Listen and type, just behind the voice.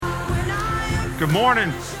Good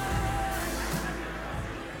morning.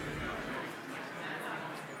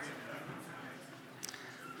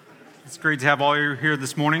 It's great to have all of you here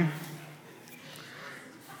this morning.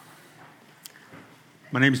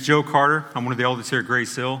 My name is Joe Carter. I'm one of the elders here at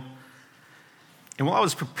Grace Hill. And while I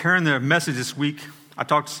was preparing the message this week, I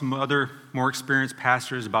talked to some other more experienced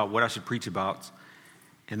pastors about what I should preach about.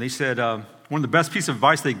 And they said one of the best pieces of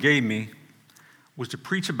advice they gave me was to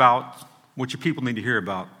preach about what your people need to hear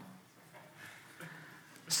about.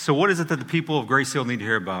 So what is it that the people of Grace Hill need to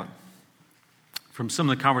hear about? From some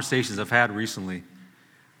of the conversations I've had recently,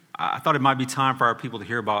 I thought it might be time for our people to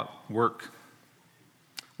hear about work.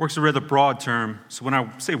 Work's a rather broad term, so when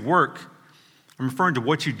I say work, I'm referring to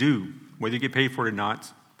what you do, whether you get paid for it or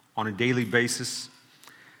not, on a daily basis,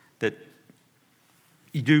 that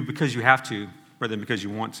you do because you have to, rather than because you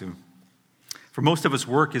want to. For most of us,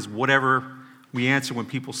 work is whatever we answer when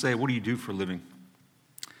people say, "What do you do for a living?"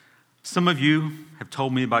 Some of you have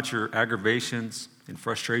told me about your aggravations and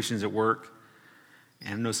frustrations at work.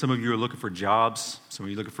 And I know some of you are looking for jobs. Some of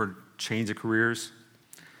you are looking for change of careers.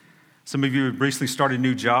 Some of you have recently started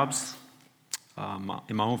new jobs.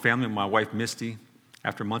 In my own family, my wife, Misty,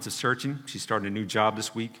 after months of searching, she started a new job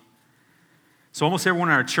this week. So almost everyone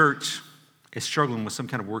in our church is struggling with some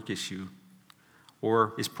kind of work issue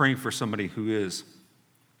or is praying for somebody who is.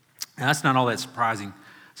 And that's not all that surprising,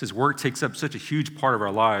 since work takes up such a huge part of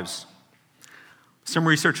our lives. Some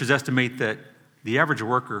researchers estimate that the average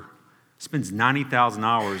worker spends 90,000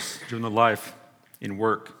 hours during their life in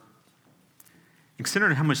work. And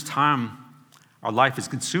considering how much time our life is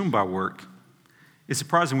consumed by work, it's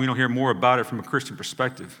surprising we don't hear more about it from a Christian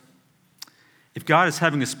perspective. If God is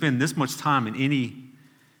having us spend this much time in any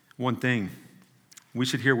one thing, we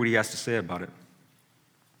should hear what he has to say about it.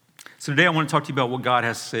 So today I want to talk to you about what God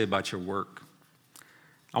has to say about your work.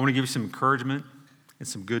 I want to give you some encouragement and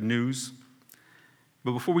some good news.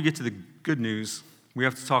 But before we get to the good news, we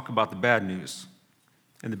have to talk about the bad news.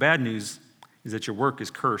 And the bad news is that your work is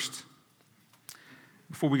cursed.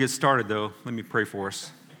 Before we get started, though, let me pray for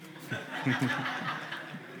us.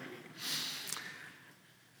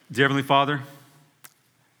 Dear Heavenly Father,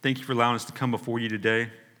 thank you for allowing us to come before you today.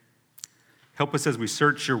 Help us as we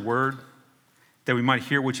search your word, that we might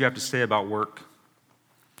hear what you have to say about work.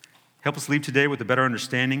 Help us leave today with a better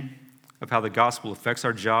understanding of how the gospel affects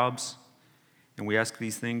our jobs. And we ask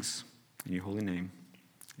these things in your holy name.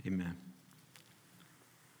 Amen.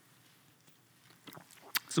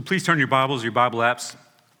 So please turn your Bibles, your Bible apps,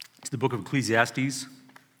 to the book of Ecclesiastes.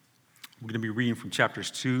 We're going to be reading from chapters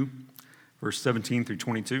 2, verse 17 through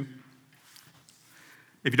 22.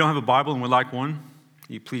 If you don't have a Bible and would like one,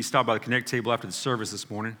 you please stop by the Connect table after the service this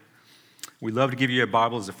morning. We'd love to give you a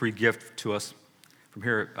Bible as a free gift to us from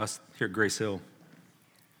here at Grace Hill.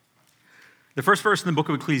 The first verse in the book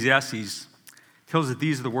of Ecclesiastes tells us that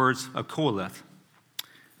these are the words of Koheleth.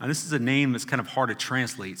 Now, this is a name that's kind of hard to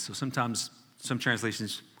translate. So sometimes some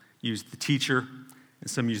translations use the teacher and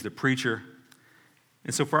some use the preacher.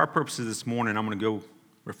 And so for our purposes this morning, I'm going to go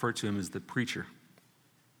refer to him as the preacher.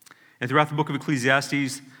 And throughout the book of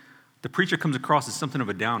Ecclesiastes, the preacher comes across as something of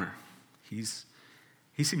a downer. He seems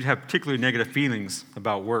to have particularly negative feelings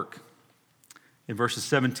about work. In verses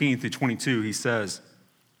 17 through 22, he says,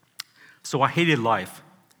 "So I hated life,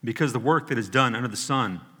 because the work that is done under the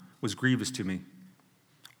sun was grievous to me.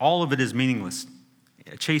 All of it is meaningless,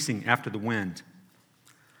 chasing after the wind.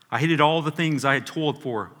 I hated all the things I had toiled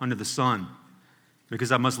for under the sun,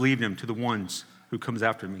 because I must leave them to the ones who comes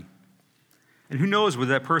after me. And who knows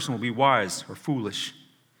whether that person will be wise or foolish,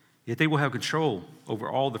 yet they will have control over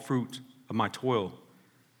all the fruit of my toil,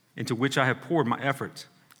 into which I have poured my effort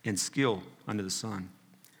and skill under the sun.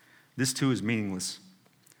 This too is meaningless.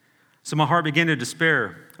 So my heart began to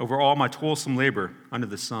despair over all my toilsome labor under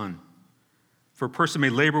the sun. For a person may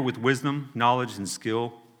labor with wisdom, knowledge, and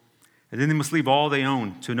skill, and then they must leave all they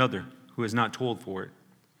own to another who has not toiled for it.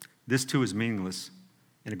 This too is meaningless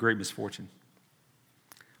and a great misfortune.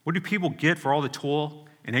 What do people get for all the toil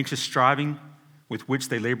and anxious striving with which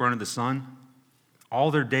they labor under the sun? All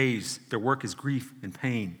their days, their work is grief and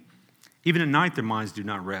pain. Even at night, their minds do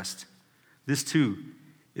not rest. This too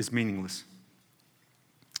is meaningless."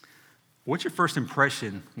 What's your first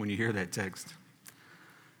impression when you hear that text?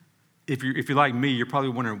 If you're like me, you're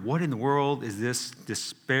probably wondering, what in the world is this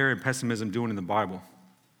despair and pessimism doing in the Bible?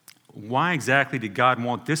 Why exactly did God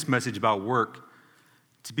want this message about work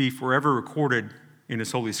to be forever recorded in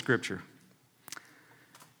His Holy Scripture?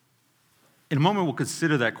 In a moment, we'll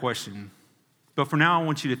consider that question. But for now, I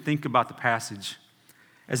want you to think about the passage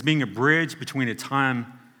as being a bridge between a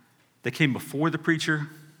time that came before the preacher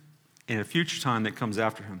and a future time that comes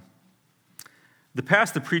after him. The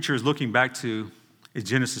past the preacher is looking back to is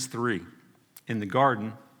Genesis 3 in the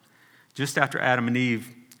garden, just after Adam and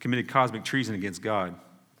Eve committed cosmic treason against God.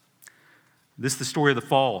 This is the story of the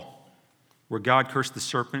fall, where God cursed the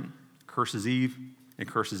serpent, curses Eve, and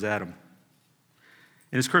curses Adam.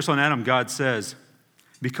 In his curse on Adam, God says,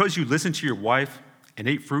 "Because you listened to your wife and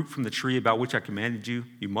ate fruit from the tree about which I commanded you,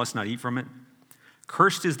 you must not eat from it.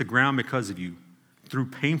 Cursed is the ground because of you. Through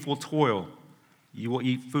painful toil, you will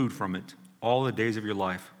eat food from it all the days of your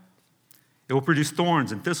life. It will produce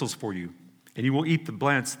thorns and thistles for you, and you will eat the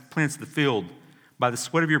plants of the field. By the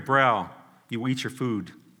sweat of your brow, you will eat your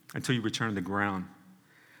food until you return to the ground.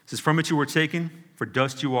 It says, from it you were taken, for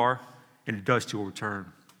dust you are, and to dust you will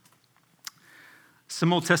return."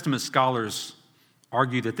 Some Old Testament scholars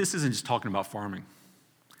argue that this isn't just talking about farming.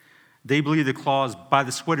 They believe the clause, "by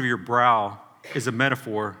the sweat of your brow," is a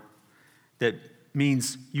metaphor that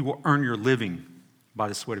means you will earn your living by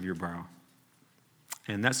the sweat of your brow.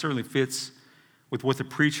 And that certainly fits with what the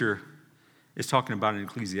preacher is talking about in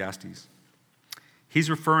Ecclesiastes. He's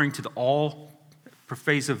referring to the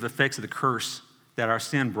all-pervasive effects of the curse that our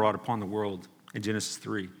sin brought upon the world in Genesis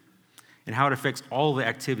 3, and how it affects all the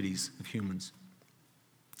activities of humans.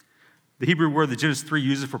 The Hebrew word that Genesis 3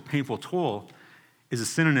 uses for painful toil is a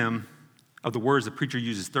synonym of the words the preacher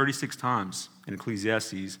uses 36 times in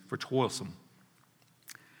Ecclesiastes for toilsome.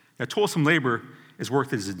 Now, toilsome labor is work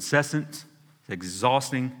that is incessant,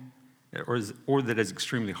 exhausting, or that is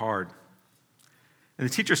extremely hard. And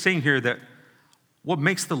the teacher is saying here that what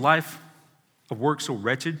makes the life of work so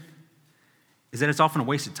wretched is that it's often a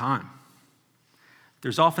waste of time.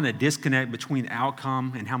 There's often a disconnect between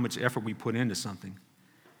outcome and how much effort we put into something.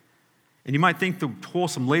 And you might think the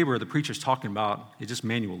toilsome labor the preacher is talking about is just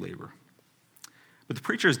manual labor. But the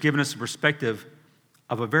preacher has given us a perspective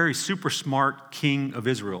of a very super smart king of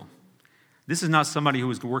Israel. This is not somebody who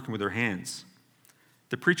is working with their hands.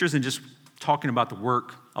 The preacher isn't just talking about the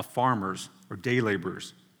work of farmers or day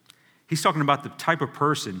laborers. He's talking about the type of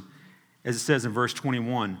person, as it says in verse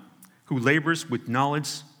 21, who labors with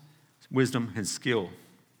knowledge, wisdom, and skill.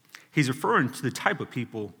 He's referring to the type of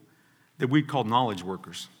people that we'd call knowledge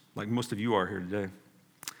workers, like most of you are here today.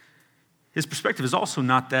 His perspective is also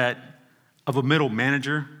not that of a middle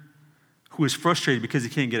manager who is frustrated because he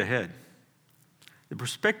can't get ahead. The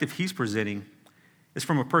perspective he's presenting is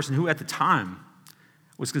from a person who at the time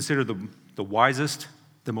was considered the wisest,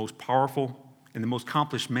 the most powerful, and the most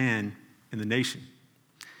accomplished man in the nation.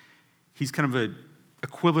 He's kind of an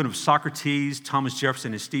equivalent of Socrates, Thomas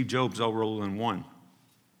Jefferson, and Steve Jobs all rolled in one.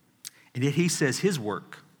 And yet he says his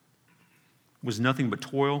work was nothing but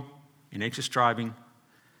toil and anxious striving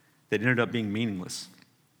that ended up being meaningless.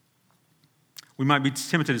 We might be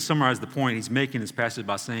tempted to summarize the point he's making in this passage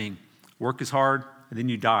by saying, work is hard, and then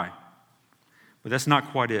you die. But that's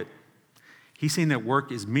not quite it. He's saying that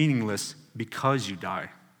work is meaningless because you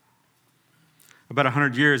die. About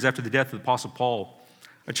 100 years after the death of the Apostle Paul,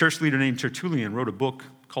 a church leader named Tertullian wrote a book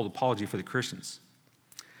called Apology for the Christians.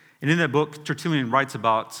 And in that book, Tertullian writes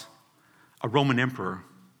about a Roman emperor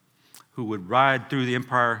who would ride through the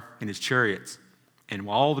empire in his chariots. And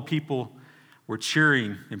while all the people were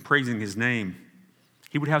cheering and praising his name,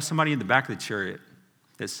 he would have somebody in the back of the chariot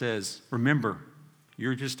that says, "Remember,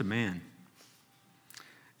 you're just a man."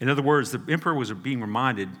 In other words, the emperor was being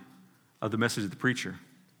reminded of the message of the preacher.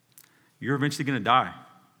 You're eventually going to die.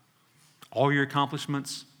 All your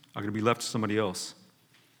accomplishments are going to be left to somebody else.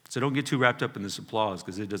 So don't get too wrapped up in this applause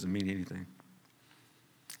because it doesn't mean anything.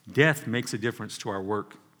 Death makes a difference to our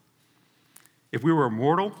work. If we were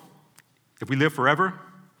immortal, if we live forever,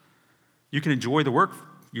 you can enjoy the work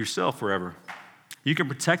yourself forever. You can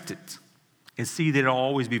protect it and see that it'll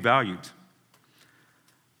always be valued.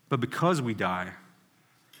 But because we die,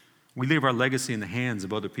 we leave our legacy in the hands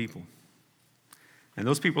of other people. And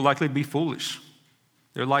those people are likely to be foolish.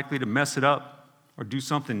 They're likely to mess it up or do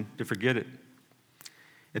something to forget it.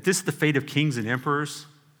 If this is the fate of kings and emperors,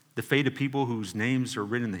 the fate of people whose names are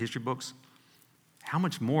written in the history books, how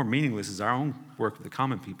much more meaningless is our own work of the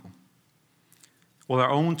common people? Will our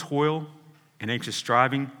own toil and anxious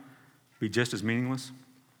striving be just as meaningless?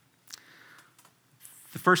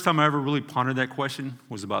 The first time I ever really pondered that question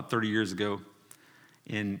was about 30 years ago.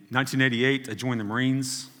 In 1988, I joined the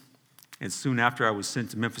Marines, and soon after I was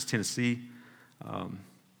sent to Memphis, Tennessee.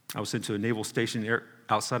 I was sent to a naval station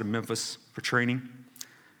outside of Memphis for training.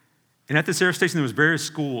 And at this air station, there was various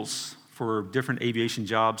schools for different aviation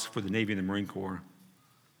jobs for the Navy and the Marine Corps.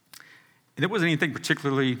 And there wasn't anything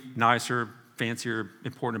particularly nicer, fancier,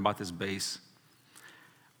 important about this base.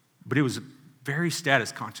 But it was very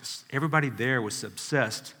status conscious. Everybody there was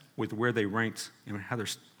obsessed with where they ranked and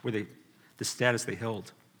the status they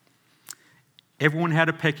held. Everyone had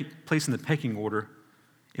a place in the pecking order,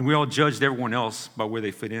 and we all judged everyone else by where they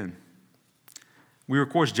fit in. We were, of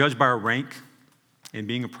course, judged by our rank, and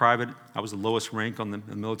being a private, I was the lowest rank on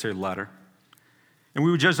the military ladder. And we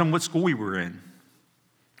were judged on what school we were in,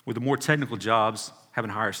 with the more technical jobs having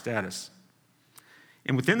higher status.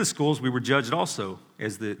 And within the schools, we were judged also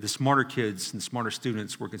as the smarter kids and smarter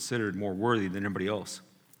students were considered more worthy than everybody else.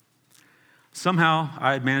 Somehow,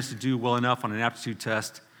 I had managed to do well enough on an aptitude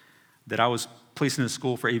test that I was placed in a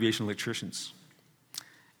school for aviation electricians.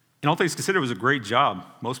 And all things considered, it was a great job.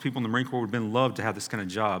 Most people in the Marine Corps would have been loved to have this kind of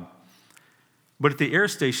job. But at the air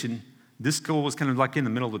station, this school was kind of like in the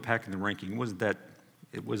middle of the pack in the ranking. It wasn't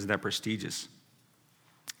that prestigious.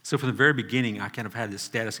 So from the very beginning, I kind of had this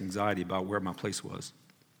status anxiety about where my place was.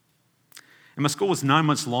 And my school was 9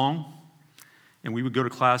 months long, and we would go to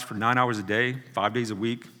class for 9 hours a day, 5 days a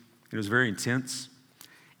week. It was very intense.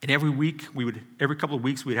 And every couple of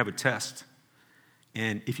weeks, we'd have a test.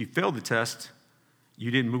 And if you failed the test, you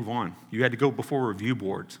didn't move on. You had to go before a review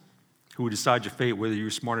board who would decide your fate, whether you were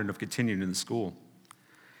smart enough to continue in the school.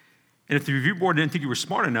 And if the review board didn't think you were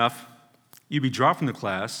smart enough, you'd be dropped from the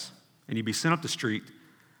class, and you'd be sent up the street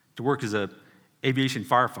to work as an aviation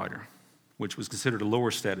firefighter, which was considered a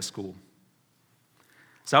lower status school.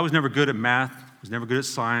 So I was never good at math, was never good at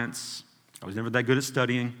science, I was never that good at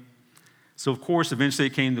studying. So of course, eventually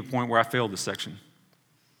it came to the point where I failed this section.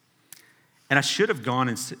 And I should have gone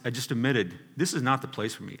and I just admitted, this is not the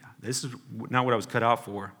place for me. This is not what I was cut out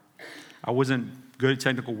for. I wasn't good at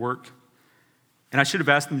technical work. And I should have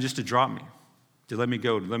asked them just to drop me, to let me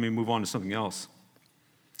go, to let me move on to something else.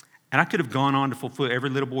 And I could have gone on to fulfill every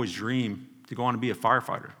little boy's dream to go on to be a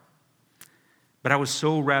firefighter. But I was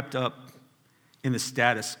so wrapped up in the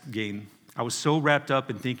status game. I was so wrapped up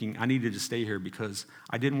in thinking I needed to stay here because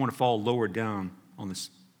I didn't want to fall lower down on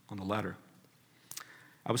the ladder.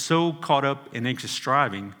 I was so caught up in anxious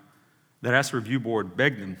striving that I asked the review board,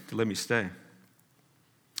 begged them to let me stay.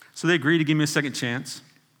 So they agreed to give me a second chance,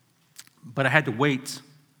 but I had to wait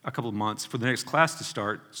a couple of months for the next class to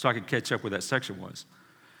start so I could catch up where that section was.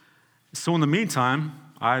 So in the meantime,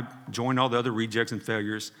 I joined all the other rejects and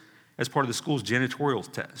failures as part of the school's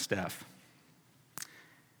janitorial staff.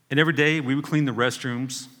 And every day we would clean the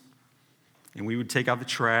restrooms, and we would take out the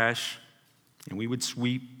trash, and we would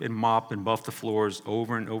sweep and mop and buff the floors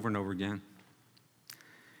over and over and over again.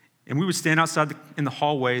 And we would stand outside in the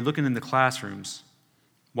hallway looking in the classrooms,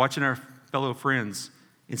 watching our fellow friends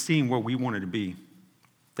and seeing where we wanted to be,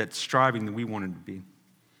 that striving that we wanted to be.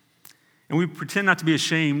 And we pretend not to be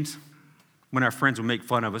ashamed when our friends would make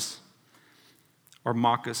fun of us or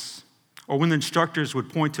mock us, or when the instructors would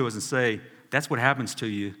point to us and say, that's what happens to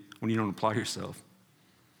you when you don't apply yourself.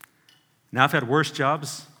 Now, I've had worse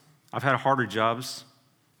jobs. I've had harder jobs,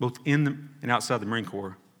 both in and outside the Marine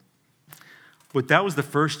Corps. But that was the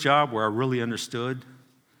first job where I really understood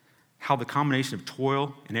how the combination of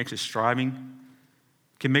toil and anxious striving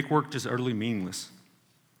can make work just utterly meaningless.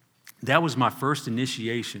 That was my first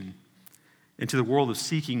initiation into the world of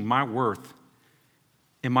seeking my worth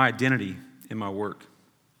and my identity in my work.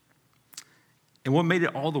 And what made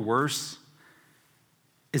it all the worse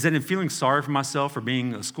is that in feeling sorry for myself for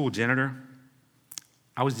being a school janitor,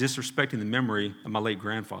 I was disrespecting the memory of my late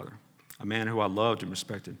grandfather, a man who I loved and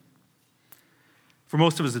respected. For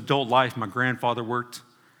most of his adult life, my grandfather worked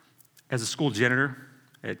as a school janitor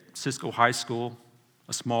at Cisco High School,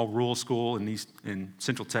 a small rural school in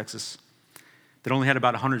Central Texas that only had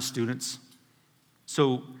about 100 students.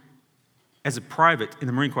 So as a private in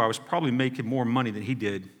the Marine Corps, I was probably making more money than he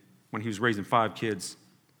did when he was raising 5 kids.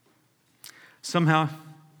 Somehow,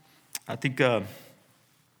 I think I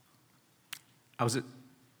was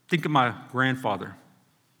think of my grandfather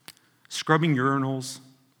scrubbing urinals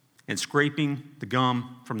and scraping the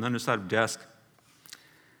gum from the underside of the desk.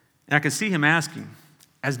 And I could see him asking,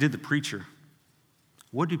 as did the preacher,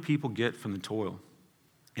 what do people get from the toil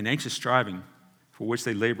and anxious striving for which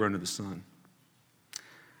they labor under the sun?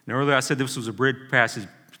 Now, earlier I said this was a bridge passage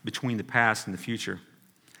between the past and the future.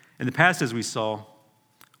 And the past, as we saw,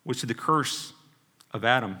 was to the curse of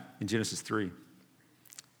Adam in Genesis 3.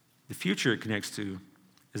 The future it connects to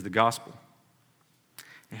is the gospel.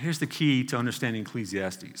 And here's the key to understanding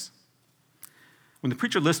Ecclesiastes. When the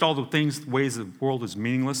preacher lists all the ways the world is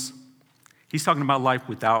meaningless, he's talking about life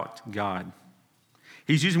without God.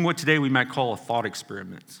 He's using what today we might call a thought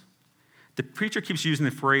experiment. The preacher keeps using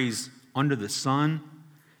the phrase under the sun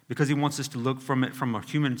because he wants us to look from it from a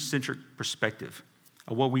human-centric perspective,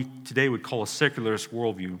 of what we today would call a secularist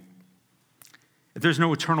worldview. If there's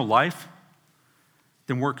no eternal life,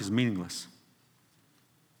 then work is meaningless.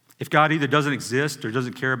 If God either doesn't exist or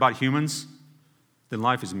doesn't care about humans, then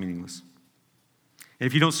life is meaningless. And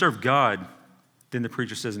if you don't serve God, then the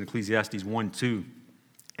preacher says in Ecclesiastes 1:2,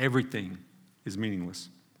 everything is meaningless.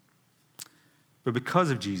 But because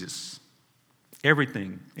of Jesus,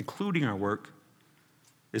 everything, including our work,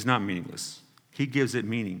 is not meaningless. He gives it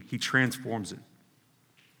meaning. He transforms it.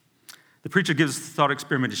 The preacher gives us the thought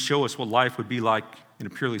experiment to show us what life would be like in a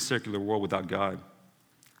purely secular world without God.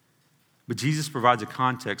 But Jesus provides a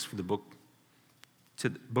context for the book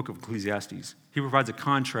of Ecclesiastes. He provides a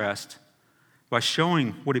contrast by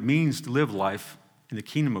showing what it means to live life in the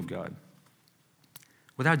kingdom of God.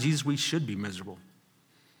 Without Jesus, we should be miserable.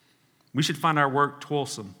 We should find our work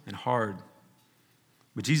toilsome and hard.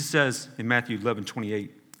 But Jesus says in Matthew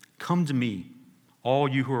 11:28, "Come to me, all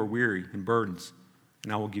you who are weary and burdened,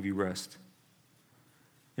 and I will give you rest."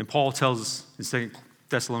 And Paul tells us in 2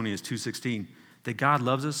 Thessalonians 2:16 that God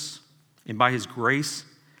loves us and by his grace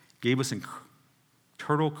gave us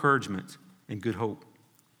eternal encouragement and good hope.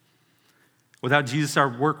 Without Jesus, our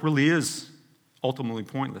work really is ultimately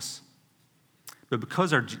pointless. But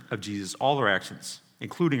because of Jesus, all our actions,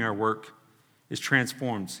 including our work, is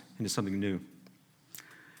transformed into something new.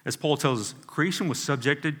 As Paul tells us, creation was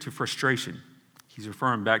subjected to frustration. He's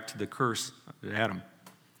referring back to the curse of Adam.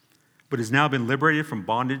 But has now been liberated from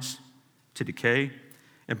bondage to decay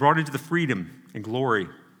and brought into the freedom and glory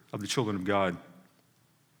of the children of God.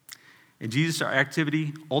 In Jesus, our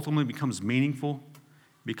activity ultimately becomes meaningful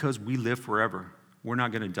because we live forever. We're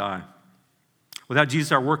not going to die. Without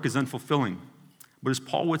Jesus, our work is unfulfilling. But as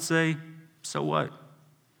Paul would say, so what?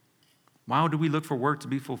 Why do we look for work to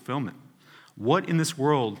be fulfillment? What in this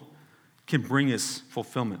world can bring us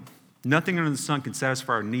fulfillment? Nothing under the sun can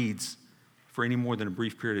satisfy our needs for any more than a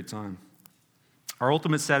brief period of time. Our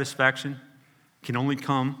ultimate satisfaction can only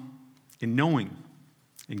come in knowing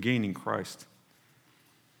and gaining Christ.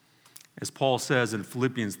 As Paul says in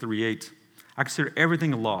Philippians 3:8, "I consider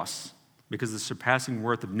everything a loss because of the surpassing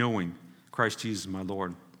worth of knowing Christ Jesus my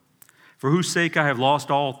Lord, for whose sake I have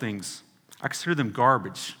lost all things. I consider them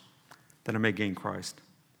garbage that I may gain Christ."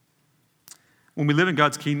 When we live in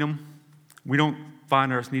God's kingdom, we don't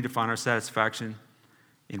need to find our satisfaction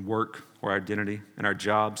in work or identity and our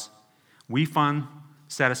jobs. We find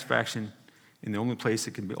satisfaction in the only place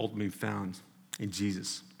it can be ultimately found, in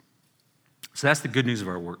Jesus. So that's the good news of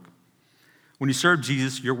our work. When you serve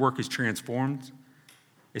Jesus, your work is transformed.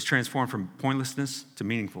 It's transformed from pointlessness to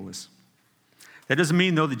meaningfulness. That doesn't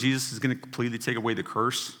mean, though, that Jesus is going to completely take away the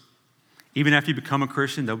curse. Even after you become a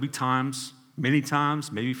Christian, there'll be times, many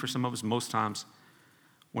times, maybe for some of us, most times,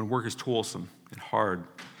 when work is toilsome and hard.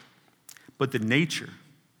 But the nature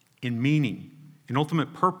and meaning and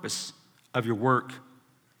ultimate purpose of your work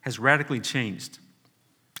has radically changed.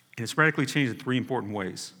 And it's radically changed in three important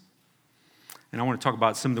ways. And I want to talk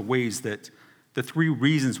about some of the ways that the three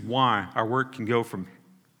reasons why our work can go from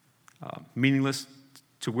meaningless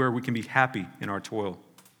to where we can be happy in our toil.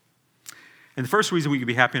 And the first reason we can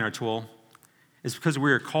be happy in our toil is because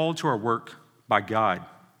we are called to our work by God.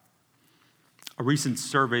 A recent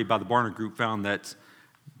survey by the Barna Group found that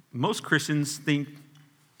most Christians think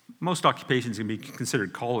most occupations can be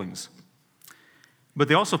considered callings. But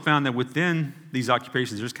they also found that within these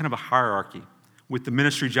occupations, there's kind of a hierarchy, with the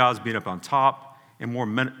ministry jobs being up on top and more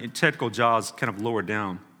technical jobs kind of lower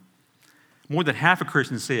down. More than half of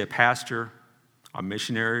Christians say a pastor, a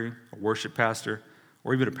missionary, a worship pastor,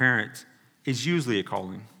 or even a parent is usually a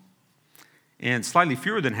calling. And slightly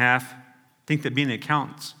fewer than half think that being an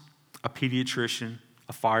accountant, a pediatrician,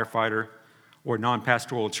 a firefighter, or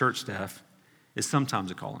non-pastoral church staff is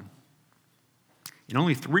sometimes a calling. And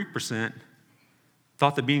only 3%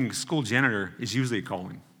 thought that being a school janitor is usually a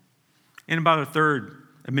calling. And about a third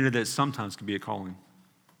admitted that it sometimes could be a calling.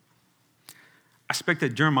 I suspect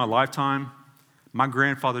that during my lifetime, my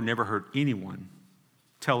grandfather never heard anyone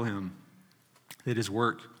tell him that his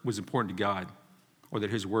work was important to God or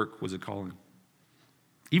that his work was a calling.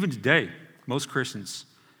 Even today, most Christians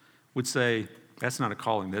would say, that's not a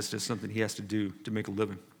calling, that's just something he has to do to make a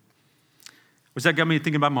living. Which that got me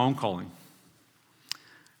thinking about my own calling.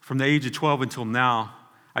 From the age of 12 until now,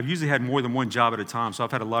 I've usually had more than one job at a time, so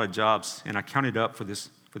I've had a lot of jobs, and I counted up for this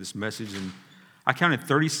message, and I counted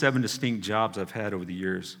 37 distinct jobs I've had over the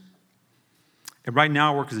years. And right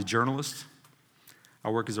now, I work as a journalist. I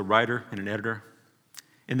work as a writer and an editor.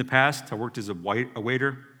 In the past, I worked as a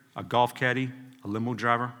waiter, a golf caddy, a limo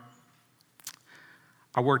driver.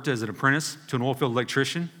 I worked as an apprentice to an oilfield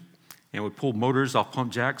electrician and would pull motors off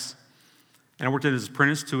pump jacks. And I worked as an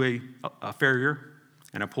apprentice to a farrier,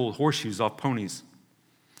 and I pulled horseshoes off ponies.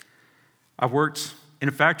 I've worked in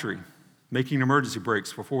a factory making emergency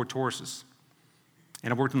brakes for Ford Tauruses.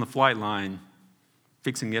 And I worked on the flight line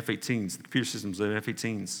fixing the F-18s, the computer systems of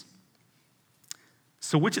F-18s.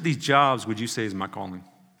 So which of these jobs would you say is my calling?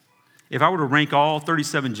 If I were to rank all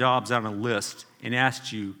 37 jobs out on a list and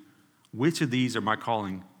asked you, which of these are my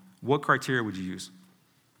calling, what criteria would you use?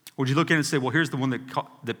 Would you look at it and say, well, here's the one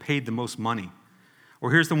that paid the most money,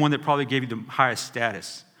 or here's the one that probably gave you the highest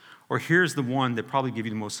status, or here's the one that probably gave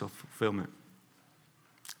you the most fulfillment?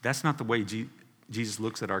 That's not the way Jesus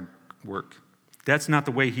looks at our work. That's not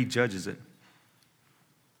the way he judges it.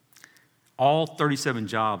 All 37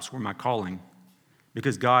 jobs were my calling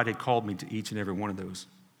because God had called me to each and every one of those.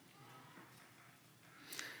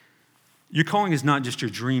 Your calling is not just your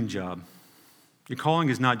dream job. Your calling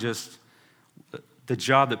is not just the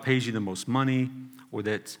job that pays you the most money or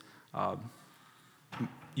that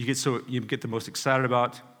you get the most excited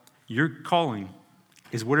about. Your calling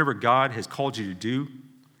is whatever God has called you to do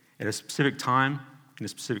at a specific time in a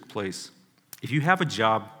specific place. If you have a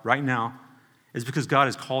job right now, it's because God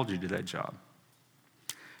has called you to that job.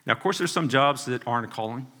 Now, of course, there's some jobs that aren't a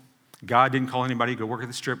calling. God didn't call anybody to go work at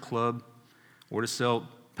the strip club or to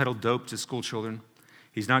peddle dope to school children.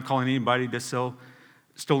 He's not calling anybody to sell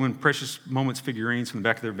stolen precious moments figurines from the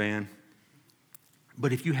back of their van.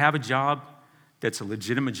 But if you have a job that's a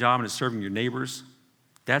legitimate job and it's serving your neighbors,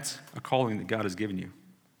 that's a calling that God has given you.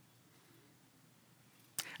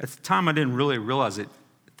 At the time, I didn't really realize it.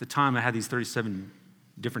 At the time I had these 37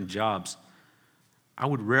 different jobs, I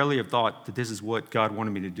would rarely have thought that this is what God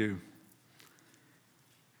wanted me to do.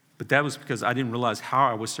 But that was because I didn't realize how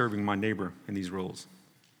I was serving my neighbor in these roles.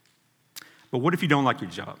 But what if you don't like your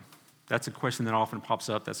job? That's a question that often pops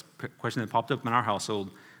up. That's a question that popped up in our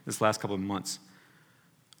household this last couple of months.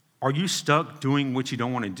 Are you stuck doing what you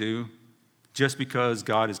don't want to do just because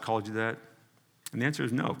God has called you that? And the answer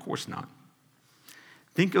is no, of course not.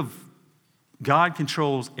 Think of God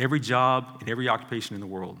controls every job and every occupation in the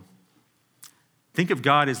world. Think of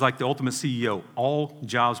God as like the ultimate CEO. All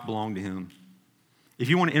jobs belong to him. If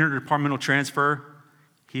you want to enter a departmental transfer,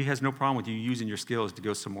 he has no problem with you using your skills to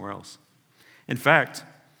go somewhere else. In fact,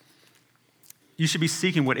 you should be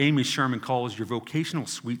seeking what Amy Sherman calls your vocational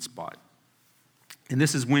sweet spot. And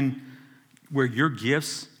this is where your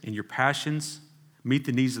gifts and your passions meet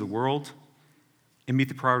the needs of the world and meet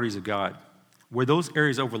the priorities of God. Where those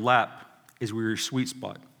areas overlap is where your sweet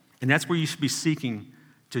spot. And that's where you should be seeking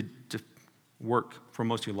to work for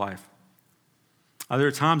most of your life. There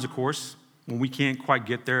are times, of course, when we can't quite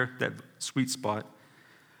get there, that sweet spot.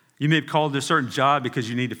 You may have called a certain job because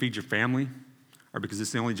you need to feed your family or because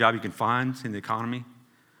it's the only job you can find in the economy.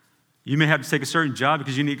 You may have to take a certain job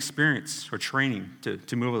because you need experience or training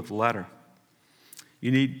to move up the ladder.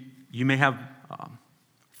 You may have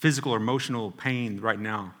physical or emotional pain right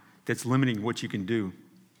now that's limiting what you can do.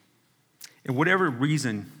 And whatever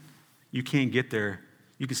reason you can't get there,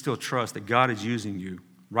 you can still trust that God is using you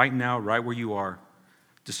right now, right where you are,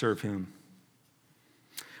 to serve him.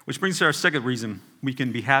 Which brings us to our second reason we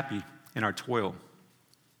can be happy in our toil.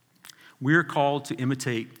 We're called to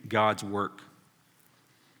imitate God's work.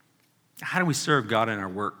 How do we serve God in our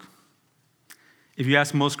work? If you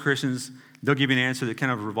ask most Christians, they'll give you an answer that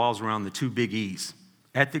kind of revolves around the two big E's,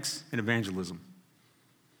 ethics and evangelism.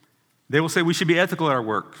 They will say we should be ethical at our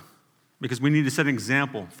work because we need to set an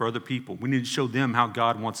example for other people. We need to show them how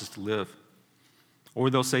God wants us to live.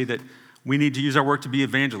 Or they'll say that we need to use our work to be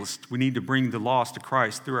evangelists. We need to bring the lost to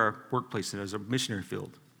Christ through our workplace as a missionary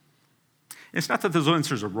field. And it's not that those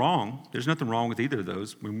answers are wrong. There's nothing wrong with either of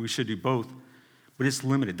those. We should do both. But it's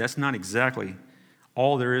limited. That's not exactly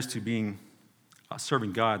all there is to being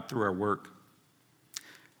serving God through our work.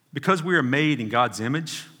 Because we are made in God's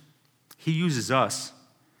image, he uses us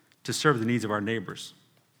to serve the needs of our neighbors.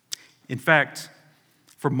 In fact,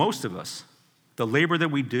 for most of us, the labor that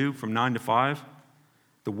we do from 9 to 5,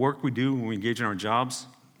 the work we do when we engage in our jobs,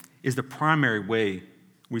 is the primary way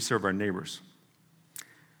we serve our neighbors.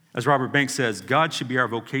 As Robert Banks says, God should be our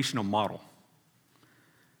vocational model.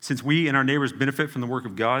 Since we and our neighbors benefit from the work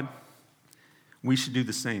of God, we should do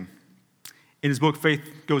the same. In his book, Faith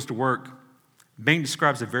Goes to Work, Banks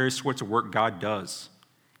describes the various sorts of work God does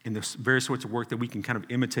and the various sorts of work that we can kind of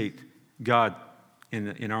imitate God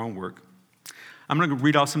in our own work. I'm going to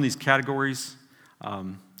read off some of these categories,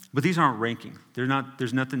 but these aren't ranking. There's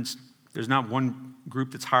not one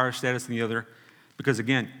group that's higher status than the other, because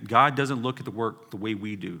again, God doesn't look at the work the way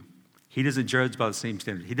we do. He doesn't judge by the same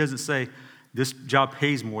standard. He doesn't say, this job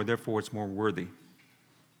pays more, therefore it's more worthy.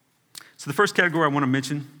 So the first category I want to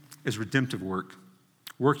mention is redemptive work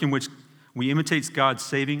in which we imitate God's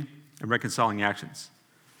saving and reconciling actions.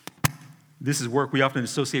 This is work we often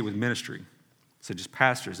associate with ministry, such as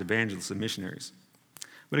pastors, evangelists, and missionaries.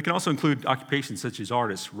 But it can also include occupations such as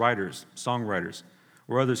artists, writers, songwriters,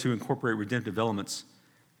 or others who incorporate redemptive elements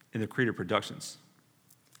in their creative productions.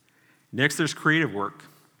 Next, there's creative work,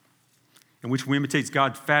 in which we imitate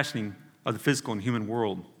God's fashioning of the physical and human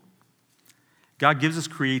world. God gives us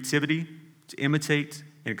creativity to imitate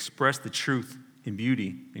and express the truth and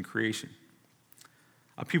beauty in creation.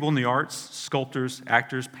 People in the arts, sculptors,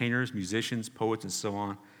 actors, painters, musicians, poets, and so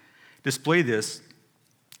on, display this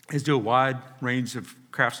as do a wide range of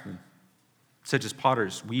craftsmen, such as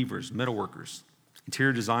potters, weavers, metalworkers,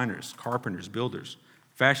 interior designers, carpenters, builders,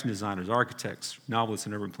 fashion designers, architects, novelists,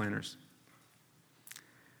 and urban planners.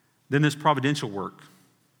 Then there's providential work,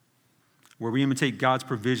 where we imitate God's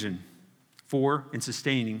provision for and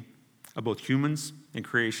sustaining of both humans and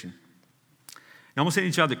creation. And almost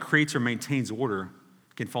any job that creates or maintains order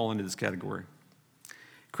can fall into this category.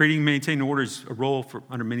 Creating and maintaining order is a role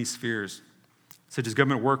under many spheres, such as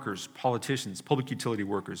government workers, politicians, public utility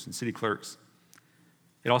workers, and city clerks.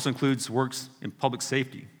 It also includes works in public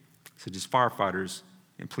safety, such as firefighters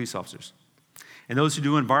and police officers, and those who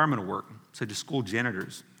do environmental work, such as school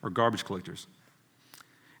janitors or garbage collectors.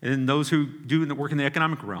 And then those who do work in the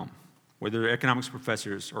economic realm, whether they're economics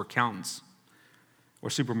professors or accountants or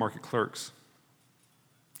supermarket clerks.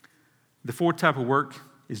 The fourth type of work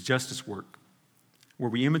is justice work, where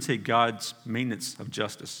we imitate God's maintenance of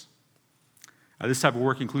justice. This type of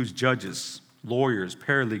work includes judges, lawyers,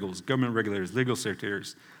 paralegals, government regulators, legal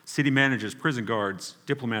secretaries, city managers, prison guards,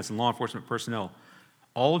 diplomats, and law enforcement personnel,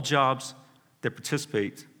 all jobs that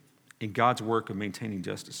participate in God's work of maintaining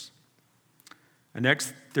justice. And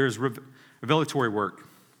next, there's revelatory work,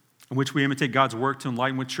 in which we imitate God's work to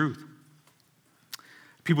enlighten with truth.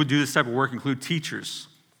 People who do this type of work include teachers,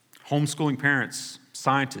 homeschooling parents,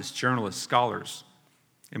 scientists, journalists, scholars,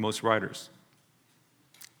 and most writers.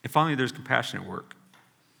 And finally, there's compassionate work,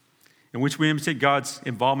 in which we imitate God's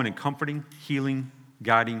involvement in comforting, healing,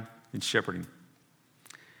 guiding, and shepherding.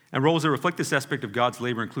 And roles that reflect this aspect of God's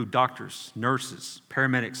labor include doctors, nurses,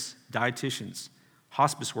 paramedics, dietitians,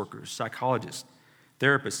 hospice workers, psychologists,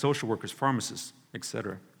 therapists, social workers, pharmacists,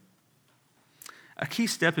 etc. A key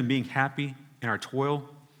step in being happy in our toil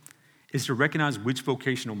is to recognize which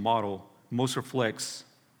vocational model most reflects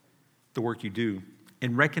the work you do,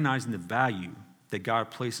 and recognizing the value that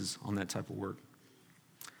God places on that type of work.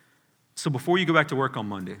 So before you go back to work on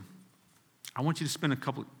Monday, I want you to spend a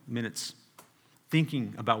couple of minutes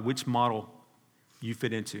thinking about which model you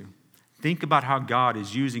fit into. Think about how God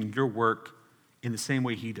is using your work in the same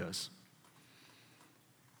way He does.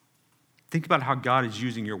 Think about how God is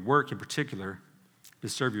using your work in particular to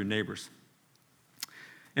serve your neighbors.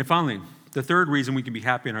 And finally, the third reason we can be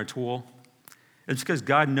happy in our toil is because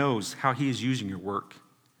God knows how He is using your work,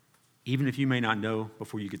 even if you may not know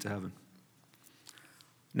before you get to heaven.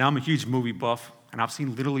 Now, I'm a huge movie buff, and I've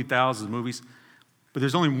seen literally thousands of movies, but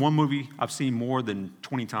there's only one movie I've seen more than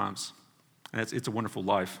 20 times, and that's It's a Wonderful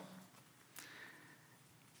Life.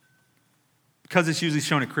 Because it's usually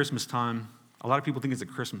shown at Christmas time, a lot of people think it's a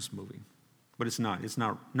Christmas movie, but it's not. It's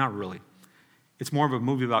not really. It's more of a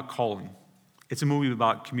movie about calling. It's a movie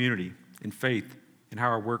about community and faith and how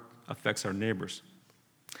our work affects our neighbors.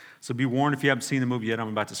 So be warned if you haven't seen the movie yet, I'm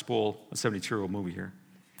about to spoil a 72-year-old movie here.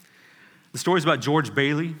 The story is about George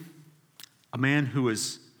Bailey, a man who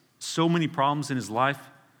has so many problems in his life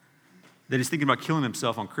that he's thinking about killing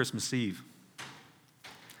himself on Christmas Eve.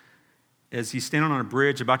 As he's standing on a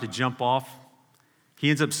bridge about to jump off, he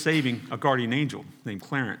ends up saving a guardian angel named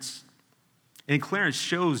Clarence. And Clarence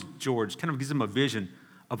shows George, kind of gives him a vision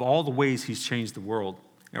of all the ways he's changed the world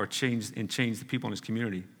or changed the people in his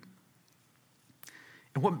community.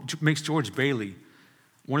 And what makes George Bailey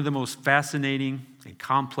one of the most fascinating and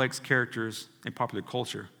complex characters in popular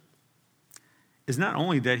culture is not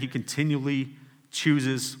only that he continually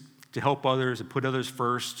chooses to help others and put others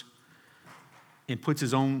first and puts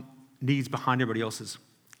his own needs behind everybody else's,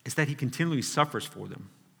 it's that he continually suffers for them.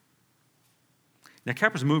 Now,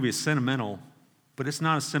 Capra's movie is sentimental, but it's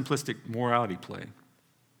not a simplistic morality play.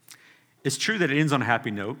 It's true that it ends on a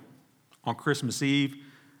happy note. On Christmas Eve,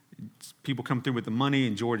 people come through with the money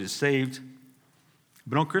and George is saved.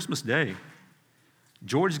 But on Christmas Day,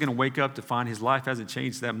 George is going to wake up to find his life hasn't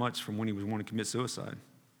changed that much from when he was wanting to commit suicide.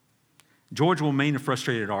 George will remain a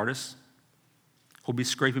frustrated artist. He'll be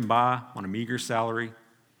scraping by on a meager salary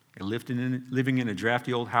and living in a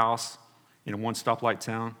drafty old house in a one-stoplight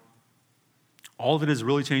town. All of it has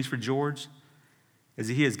really changed for George as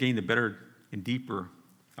he has gained a better and deeper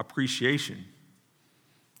appreciation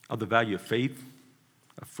of the value of faith,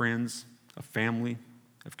 of friends, of family,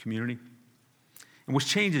 of community. And what's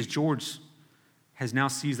changed is George has now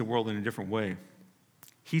sees the world in a different way.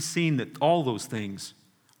 He's seen that all those things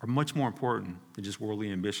are much more important than just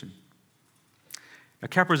worldly ambition. Now,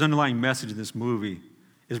 Capra's underlying message in this movie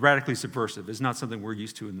is radically subversive. It's not something we're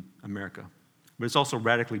used to in America, but it's also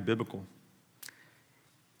radically biblical.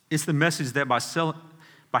 It's the message that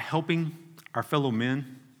by helping our fellow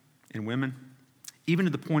men and women, even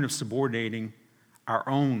to the point of subordinating our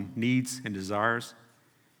own needs and desires,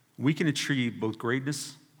 we can achieve both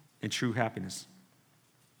greatness and true happiness.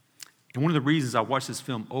 And one of the reasons I watch this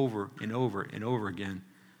film over and over and over again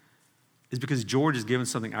is because George is given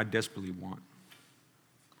something I desperately want.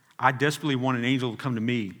 I desperately want an angel to come to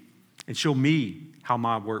me and show me how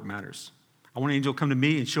my work matters. I want an angel to come to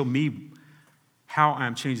me and show me how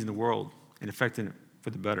I'm changing the world and affecting it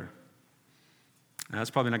for the better. Now,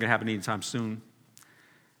 that's probably not going to happen anytime soon.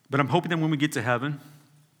 But I'm hoping that when we get to heaven,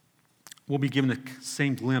 we'll be given the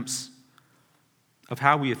same glimpse of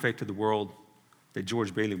how we affected the world that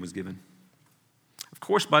George Bailey was given. Of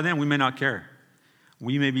course, by then, we may not care.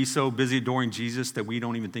 We may be so busy adoring Jesus that we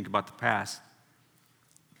don't even think about the past.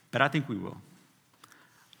 But I think we will.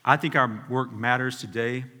 I think our work matters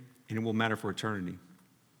today, and it will matter for eternity.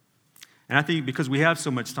 And I think because we have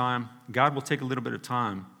so much time, God will take a little bit of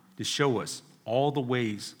time to show us all the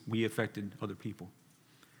ways we affected other people.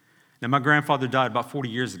 Now, my grandfather died about 40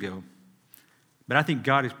 years ago, but I think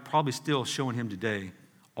God is probably still showing him today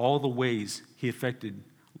all the ways he affected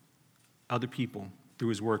other people through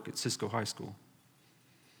his work at Cisco High School.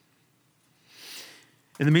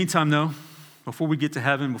 In the meantime, though, before we get to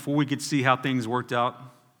heaven, before we get to see how things worked out,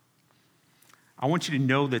 I want you to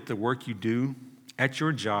know that the work you do at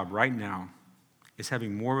your job right now is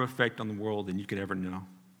having more of an effect on the world than you could ever know.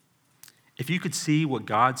 If you could see what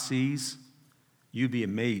God sees, you'd be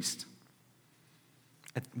amazed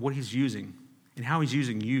at what he's using and how he's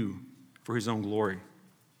using you for his own glory.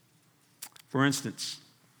 For instance,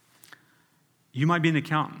 you might be an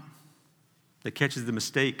accountant that catches the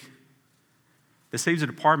mistake that saves a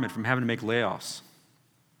department from having to make layoffs.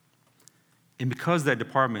 And because that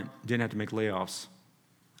department didn't have to make layoffs,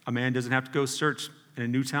 a man doesn't have to go search in a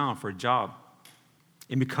new town for a job.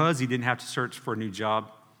 And because he didn't have to search for a new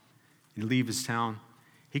job and leave his town,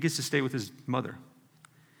 he gets to stay with his mother.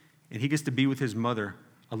 And he gets to be with his mother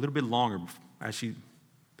a little bit longer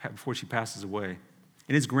before she passes away.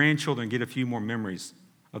 And his grandchildren get a few more memories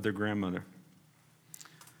of their grandmother.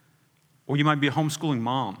 Or you might be a homeschooling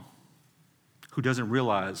mom who doesn't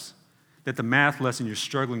realize that the math lesson you're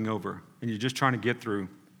struggling over and you're just trying to get through,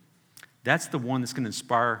 that's the one that's going to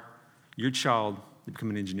inspire your child to become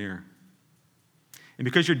an engineer. And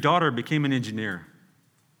because your daughter became an engineer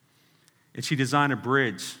and she designed a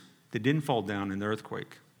bridge that didn't fall down in the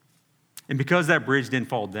earthquake, and because that bridge didn't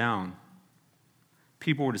fall down,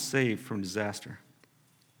 people were saved from disaster.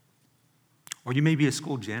 Or you may be a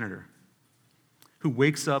school janitor who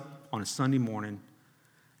wakes up on a Sunday morning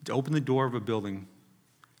to open the door of a building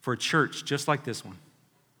for a church just like this one.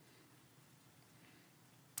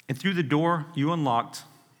 And through the door you unlocked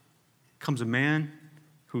comes a man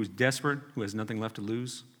who is desperate, who has nothing left to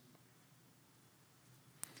lose.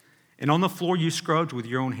 And on the floor you scrubbed with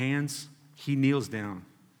your own hands, he kneels down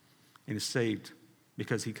and is saved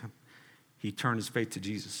because he turned his faith to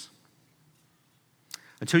Jesus.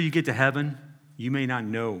 Until you get to heaven, you may not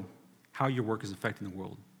know how your work is affecting the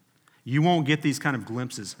world. You won't get these kind of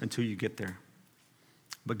glimpses until you get there.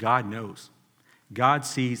 But God knows. God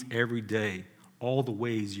sees every day all the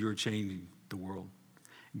ways you're changing the world.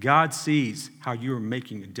 God sees how you're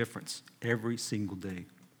making a difference every single day.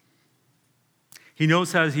 He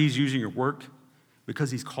knows how he's using your work because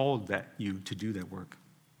he's called you to do that work.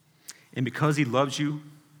 And because he loves you,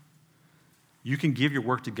 you can give your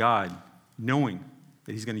work to God knowing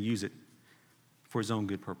that he's going to use it for his own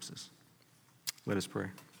good purposes. Let us pray.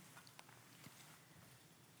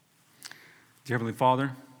 Dear Heavenly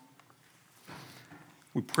Father,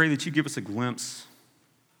 we pray that you give us a glimpse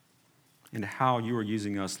into how you are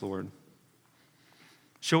using us, Lord.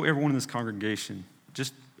 Show everyone in this congregation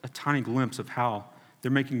just a tiny glimpse of how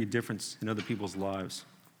they're making a difference in other people's lives.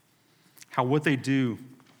 How what they do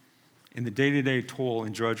in the day-to-day toil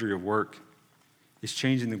and drudgery of work is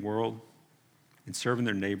changing the world and serving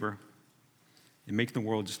their neighbor and making the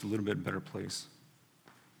world just a little bit better place.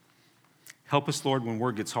 Help us, Lord, when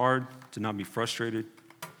work gets hard, to not be frustrated,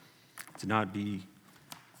 to not be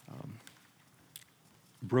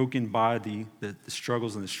broken by the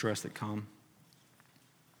struggles and the stress that come.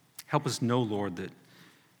 Help us know, Lord, that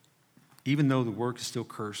even though the work is still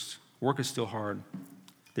cursed, work is still hard,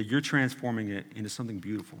 that you're transforming it into something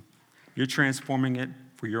beautiful. You're transforming it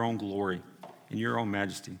for your own glory and your own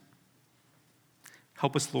majesty.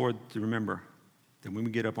 Help us, Lord, to remember that when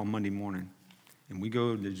we get up on Monday morning and we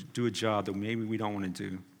go to do a job that maybe we don't want to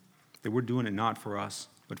do, that we're doing it not for us,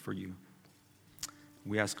 but for you.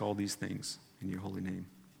 We ask all these things in your holy name.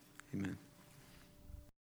 Amen.